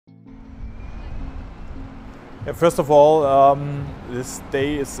First of all, this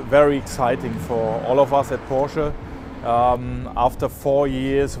day is very exciting for all of us at Porsche. After 4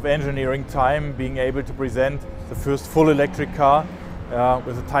 years of engineering time, being able to present the first full electric car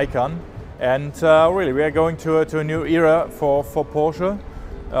with the Taycan. And really, we are going to a new era for Porsche.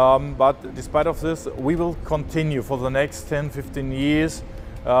 But despite of this, we will continue for the next 10-15 years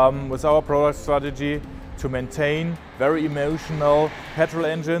with our product strategy to maintain very emotional petrol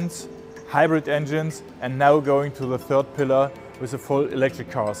engines, hybrid engines, and now going to the third pillar with the full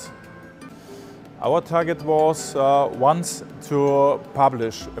electric cars. Our target was once to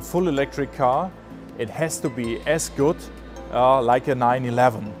publish a full electric car. It has to be as good like a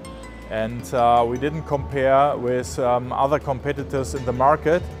 911. And we didn't compare with other competitors in the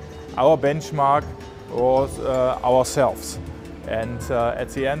market. Our benchmark was ourselves. And at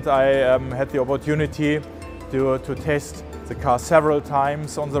the end I had the opportunity to test the car several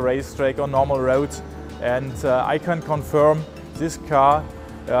times on the racetrack, on normal roads, and I can confirm this car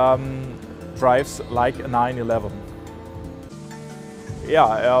drives like a 911.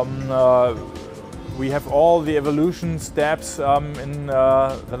 Yeah, we have all the evolution steps in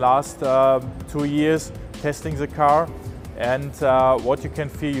the last 2 years testing the car, and what you can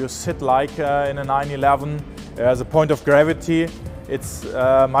feel, you sit like in a 911. The point of gravity, it's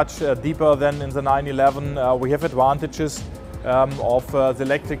much deeper than in the 911. We have advantages of the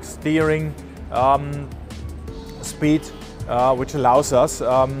electric steering speed, which allows us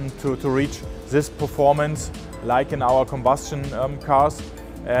to reach this performance like in our combustion cars.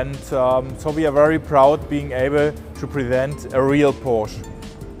 And so we are very proud being able to present a real Porsche.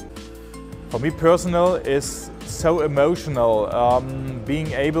 For me personal, it's so emotional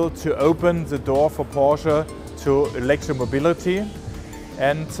being able to open the door for Porsche to electromobility.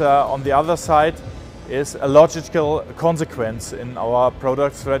 And on the other side is a logical consequence in our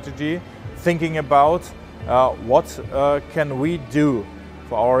product strategy, thinking about what can we do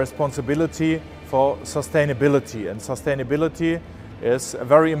for our responsibility for sustainability. And sustainability is a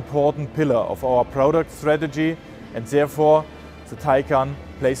very important pillar of our product strategy, and therefore the Taycan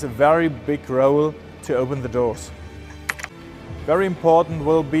plays a very big role to open the doors. Very important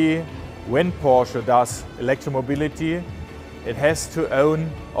will be when Porsche does electromobility, it has to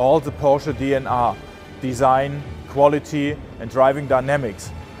own all the Porsche DNA, design, quality and driving dynamics.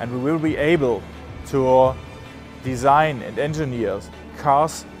 And we will be able to design and engineer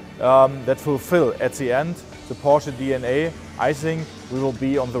cars that fulfill at the end the Porsche DNA. I think we will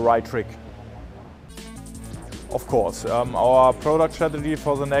be on the right track. Of course, our product strategy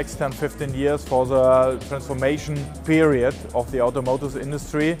for the next 10-15 years for the transformation period of the automotive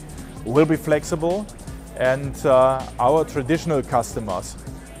industry will be flexible, and our traditional customers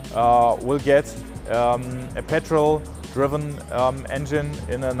will get a petrol-driven engine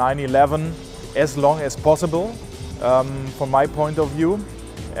in a 911 as long as possible, from my point of view.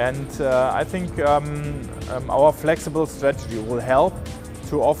 And I think our flexible strategy will help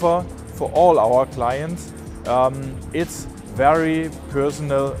to offer for all our clients its very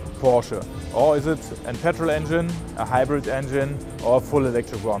personal Porsche. Or is it a petrol engine, a hybrid engine or a full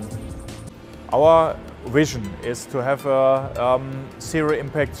electric one? Our vision is to have a zero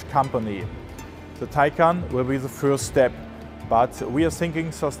impact company. The Taycan will be the first step, but we are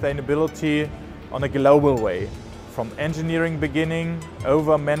thinking sustainability on a global way, from engineering beginning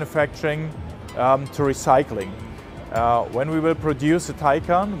over manufacturing to recycling. When we will produce the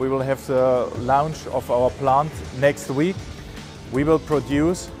Taycan, we will have the launch of our plant next week. We will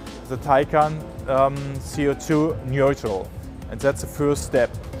produce the Taycan CO2 neutral, and that's the first step.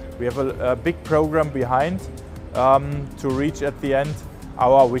 We have a big program behind to reach at the end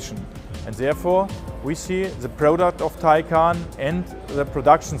our vision. And therefore we see the product of Taycan and the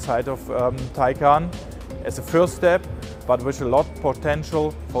production side of Taycan as a first step, but with a lot of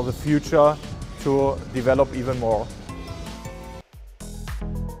potential for the future to develop even more.